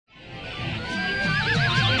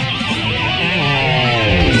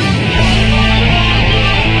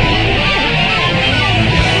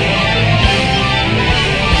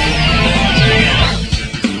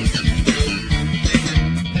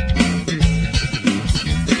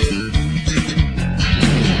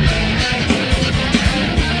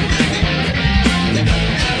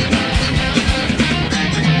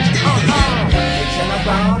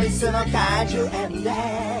10円で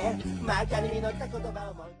マカに実った言葉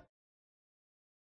を